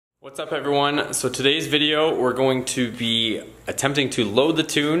What's up everyone? So today's video we're going to be attempting to load the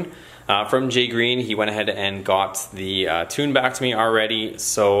tune from Greene. He went ahead and got the tune back to me already,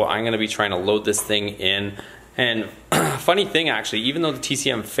 so I'm going to be trying to load this thing in. And funny thing actually, even though the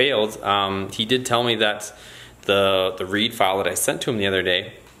TCM failed, he did tell me that the read file that I sent to him the other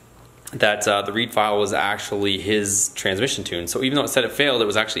day, that the read file was actually his transmission tune. So even though it said it failed, it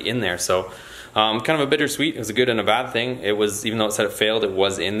was actually in there. So kind of a bittersweet. It was a good and a bad thing. It was, even though it said it failed, it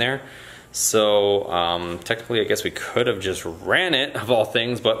was in there. So technically I guess we could have just ran it, of all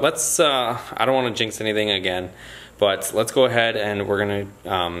things, but let's, I don't want to jinx anything again, but let's go ahead and we're going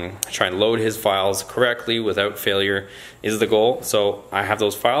to try and load his files correctly without failure is the goal. So I have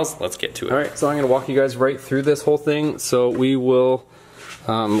those files, let's get to it. Alright, so I'm going to walk you guys right through this whole thing. So we will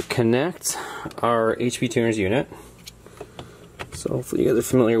connect our HP tuners unit. So hopefully you guys are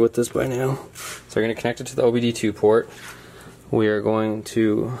familiar with this by now. So we're going to connect it to the OBD2 port. We are going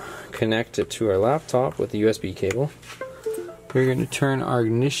to connect it to our laptop with the USB cable. We're going to turn our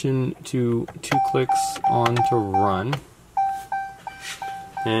ignition to 2 clicks on to run.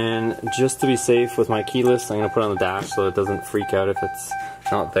 And just to be safe with my keyless, I'm going to put it on the dash so it doesn't freak out if it's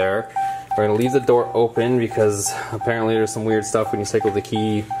not there. We're going to leave the door open because apparently there's some weird stuff when you cycle the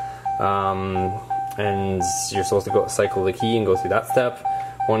key. And you're supposed to go cycle the key and go through that step.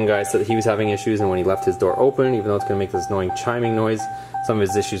 One guy said that he was having issues, and when he left his door open, even though it's going to make this annoying chiming noise, some of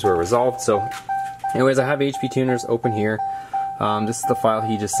his issues were resolved. So anyways, I have HP tuners open here. This is the file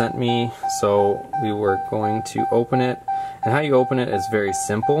he just sent me, so we were going to open it. And how you open it is very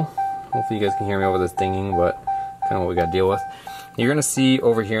simple. Hopefully you guys can hear me over this dinging, but kind of what we got to deal with. You're going to see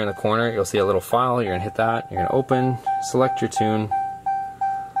over here in the corner, you'll see a little file. You're going to hit that, you're going to open, select your tune.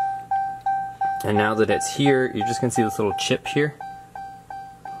 And now that it's here, you're just going to see this little chip here.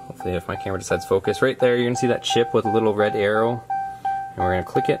 Hopefully if my camera decides focus, right there you're going to see that chip with a little red arrow. And we're going to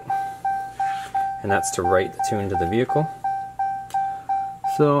click it. And that's to write the tune to the vehicle.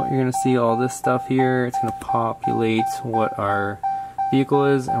 So you're going to see all this stuff here. It's going to populate what our vehicle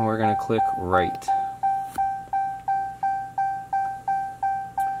is, and we're going to click write.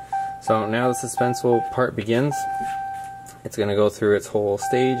 So now the suspenseful part begins. It's going to go through its whole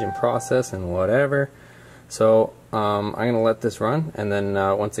stage and process and whatever. So I'm going to let this run, and then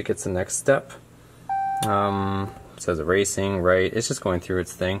once it gets the next step, it says erasing, right, it's just going through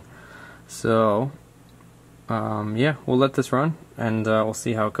its thing. So yeah, we'll let this run and we'll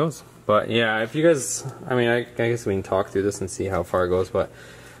see how it goes. But yeah, if you guys, I mean, I guess we can talk through this and see how far it goes, but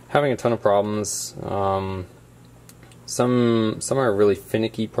having a ton of problems. Some are really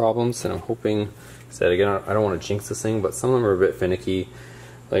finicky problems, and I'm hoping, said again, I don't want to jinx this thing, but some of them are a bit finicky.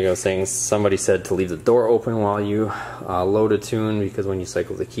 Like I was saying, somebody said to leave the door open while you load a tune, because when you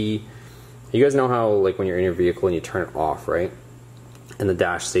cycle the key, you guys know how, like, when you're in your vehicle and you turn it off, right? And the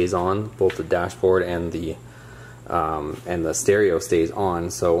dash stays on, both the dashboard and the stereo stays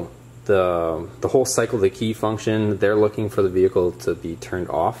on. So the whole cycle the key function, they're looking for the vehicle to be turned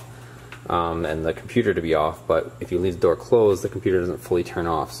off. And the computer to be off, but if you leave the door closed, the computer doesn't fully turn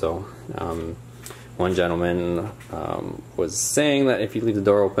off. So one gentleman was saying that if you leave the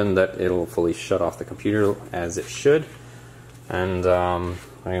door open, that it'll fully shut off the computer as it should. And I'm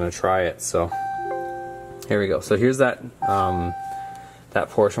going to try it. So here we go. So here's that that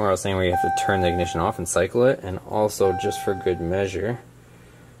portion where I was saying where you have to turn the ignition off and cycle it. And also, just for good measure,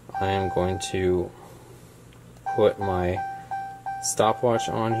 I am going to put my stopwatch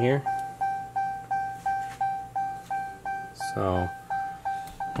on here. So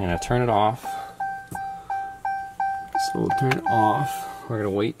I'm going to turn it off. So we'll turn it off. We're going to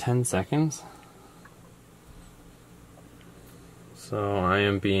wait 10 seconds. So I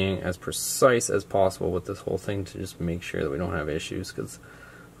am being as precise as possible with this whole thing to just make sure that we don't have issues, because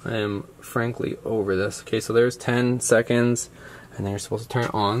I am frankly over this. Okay, so there's 10 seconds, and then you're supposed to turn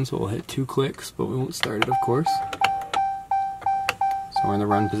it on, so we'll hit 2 clicks, but we won't start it, of course. So we're in the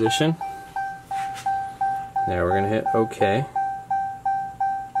run position. Now we're going to hit OK.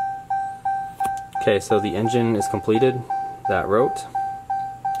 Okay, so the engine is completed, that wrote.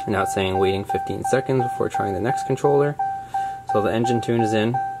 And now it's saying waiting 15 seconds before trying the next controller. So the engine tune is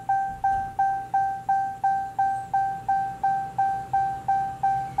in.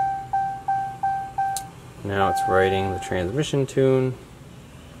 Now it's writing the transmission tune.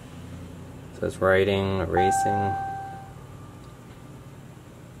 It says writing, erasing.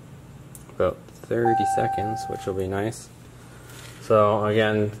 About 30 seconds, which will be nice. So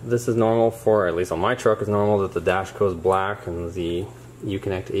again, this is normal for, at least on my truck, is normal that the dash goes black and the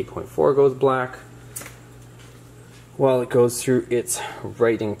Uconnect 8.4 goes black while it goes through its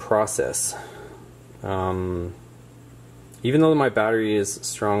writing process. even though my battery is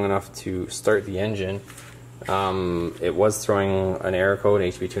strong enough to start the engine, it was throwing an error code.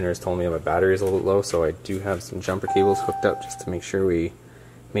 HB Tuners told me my battery is a little low, so I do have some jumper cables hooked up just to make sure we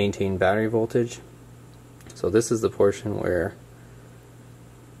maintain battery voltage. So this is the portion where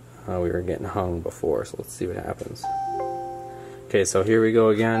we were getting hung before, so let's see what happens. Okay, so here we go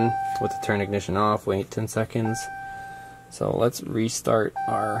again with the turn ignition off, wait 10 seconds. So let's restart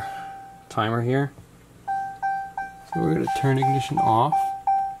our timer here. So we're going to turn ignition off.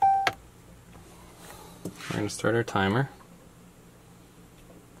 We're going to start our timer.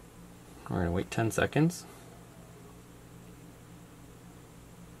 We're going to wait 10 seconds.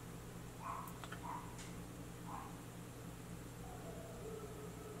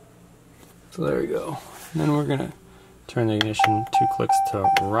 So there we go. And then we're going to turn the ignition 2 clicks to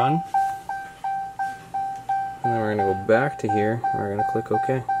run. And then we're going to go back to here. We're going to click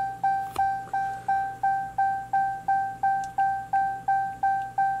OK.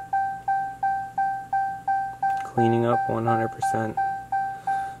 Cleaning up 100%.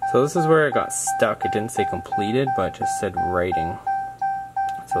 So this is where it got stuck. It didn't say completed, but it just said writing.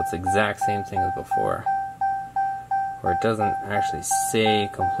 So it's the exact same thing as before, where it doesn't actually say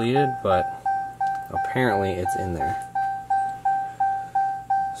completed, but apparently it's in there.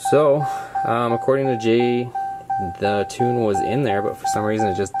 So according to Jay, the tune was in there, but for some reason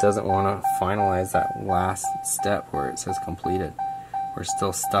it just doesn't want to finalize that last step where it says completed. We're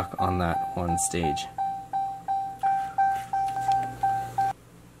still stuck on that one stage.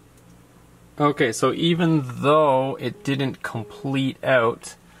 Okay, so even though it didn't complete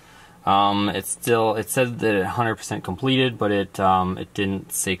out, it said that it 100% completed, but it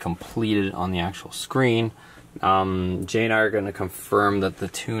didn't say completed on the actual screen. Jay and I are going to confirm that the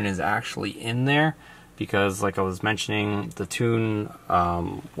tune is actually in there, because like I was mentioning, the tune,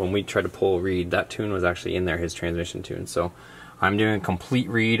 when we tried to pull a read, that tune was actually in there, his transmission tune. So I'm doing a complete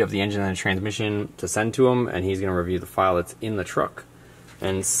read of the engine and the transmission to send to him, and he's going to review the file that's in the truck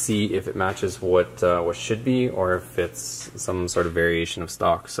and see if it matches what should be, or if it's some sort of variation of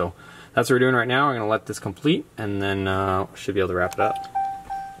stock. So that's what we're doing right now. We're going to let this complete, and then should be able to wrap it up.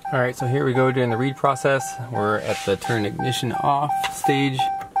 Alright, so here we go during the read process. We're at the turn ignition off stage.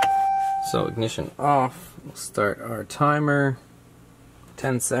 So ignition off, we'll start our timer,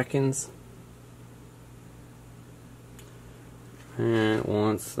 10 seconds. And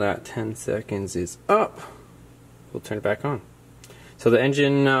once that 10 seconds is up, we'll turn it back on. So the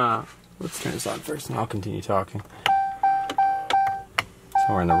engine, let's turn this on first and I'll continue talking.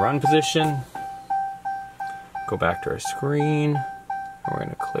 So we're in the run position. Go back to our screen. And we're going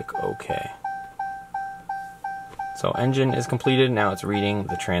to click OK. So engine is completed. Now it's reading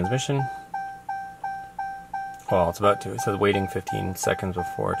the transmission. Well, it's about to. It says waiting 15 seconds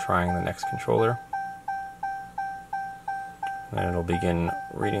before trying the next controller. Then it'll begin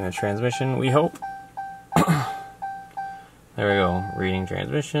reading the transmission, we hope. There we go, reading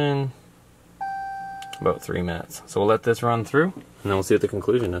transmission, about 3 minutes. So we'll let this run through, and then we'll see what the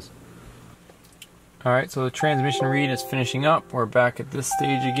conclusion is. Alright, so the transmission read is finishing up. We're back at this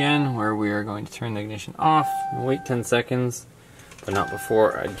stage again, where we are going to turn the ignition off, and wait 10 seconds, but not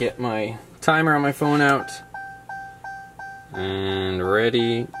before I get my timer on my phone out. And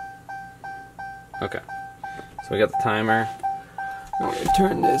ready. Okay, so we got the timer. I'm going to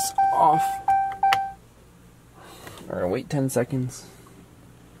turn this off. We're going to wait 10 seconds.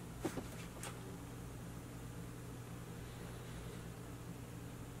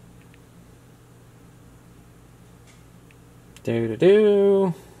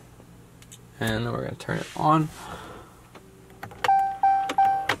 Do-do-do. And then we're going to turn it on.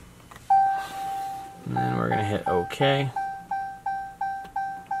 And then we're going to hit OK.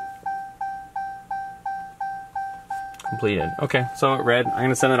 Completed. Okay, so it read. I'm going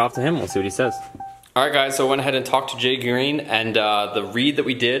to send it off to him. We'll see what he says. Alright guys, so I went ahead and talked to Jay Greene, and the read that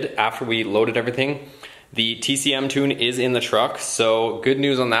we did after we loaded everything, the TCM tune is in the truck, so good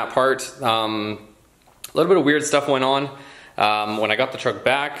news on that part. A little bit of weird stuff went on. When I got the truck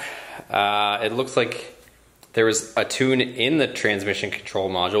back, it looks like there was a tune in the transmission control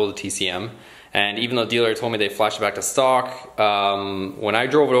module, the TCM, and even though the dealer told me they flashed it back to stock, when I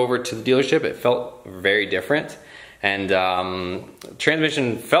drove it over to the dealership, it felt very different. And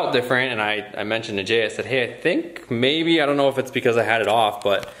transmission felt different, and I mentioned to Jay, I said, hey, I think maybe, I don't know if it's because I had it off,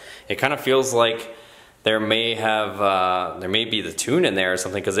 but it kind of feels like there may be the tune in there or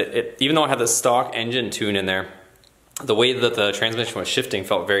something, because even though I had the stock engine tune in there, the way that the transmission was shifting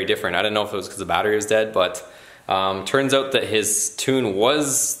felt very different. I didn't know if it was because the battery was dead, but Turns out that his tune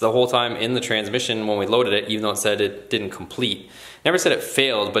was the whole time in the transmission when we loaded it, even though it said it didn't complete. Never said it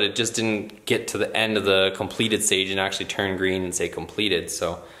failed, but it just didn't get to the end of the completed stage and actually turn green and say completed.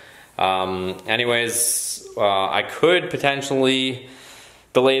 So anyways, I could potentially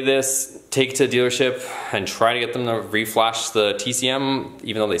delay this, take it to a dealership and try to get them to reflash the TCM,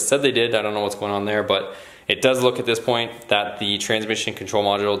 even though they said they did. I don't know what's going on there, but it does look at this point that the transmission control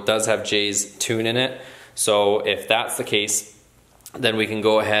module does have Jay's tune in it. So if that's the case, then we can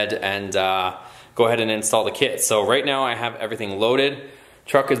go ahead and install the kit. So right now I have everything loaded.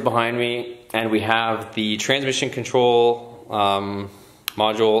 Truck is behind me, and we have the transmission control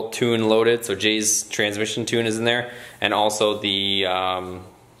module tune loaded. So Jay's transmission tune is in there, and also the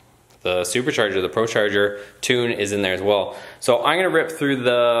supercharger, the procharger tune is in there as well. So I'm gonna rip through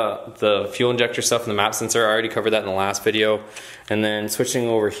the fuel injector stuff and the map sensor. I already covered that in the last video. And then switching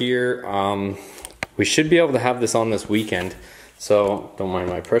over here, we should be able to have this on this weekend. So don't mind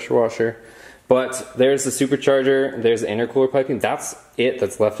my pressure washer. But there's the supercharger, there's the intercooler piping. That's it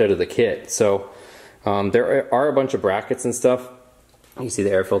that's left out of the kit. So there are a bunch of brackets and stuff. You see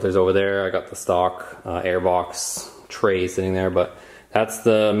the air filters over there. I got the stock airbox tray sitting there, but that's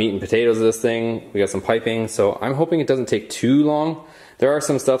the meat and potatoes of this thing. We got some piping, so I'm hoping it doesn't take too long. There are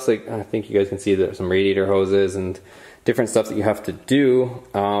some stuff, like I think you guys can see there's some radiator hoses and different stuff that you have to do.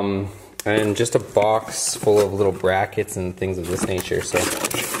 And just a box full of little brackets and things of this nature. So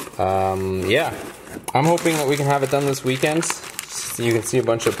yeah, I'm hoping that we can have it done this weekend. You can see a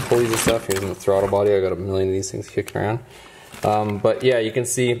bunch of pulleys and stuff. Here's the throttle body. I got a million of these things kicking around. But yeah, you can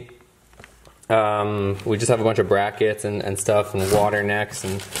see we just have a bunch of brackets and stuff, and water necks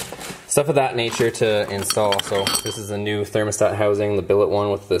and stuff of that nature to install. So this is a new thermostat housing, the billet one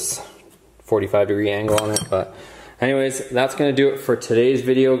with this 45-degree angle on it. But anyways, that's gonna do it for today's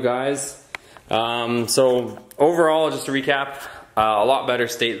video, guys. So overall, just to recap, a lot better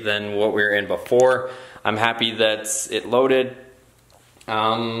state than what we were in before. I'm happy that it loaded.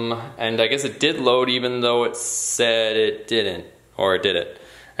 And I guess it did load even though it said it didn't, or it did it.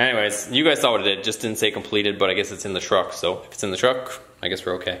 Anyways, you guys saw what it did, just didn't say completed, but I guess it's in the truck. So if it's in the truck, I guess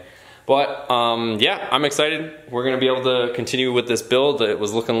we're okay. But yeah, I'm excited. We're gonna be able to continue with this build. It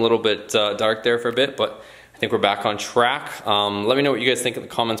was looking a little bit dark there for a bit, but I think we're back on track. Let me know what you guys think in the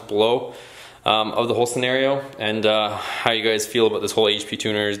comments below of the whole scenario, and how you guys feel about this whole HP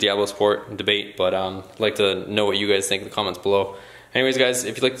Tuners Diablo Sport debate. But I'd like to know what you guys think in the comments below. Anyways, guys,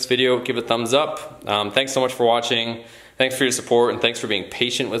 if you like this video, give it a thumbs up. Thanks so much for watching. Thanks for your support, and thanks for being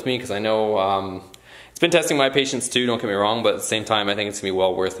patient with me, because I know it's been testing my patience too, don't get me wrong, but at the same time, I think it's gonna be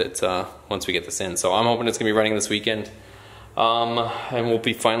well worth it once we get this in. So I'm hoping it's gonna be running this weekend, and we'll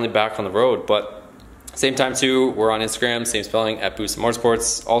be finally back on the road. But same time too, we're on Instagram, same spelling, at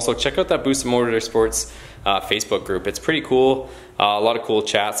BoostedMotorsports. Also, check out that Boosted Motorsports Facebook group. It's pretty cool. A lot of cool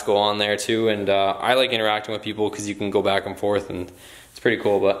chats go on there too, and I like interacting with people because you can go back and forth, and it's pretty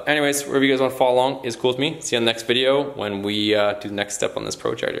cool. But anyways, wherever you guys want to follow along is cool with me. See you on the next video when we do the next step on this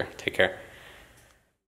procharger. Take care.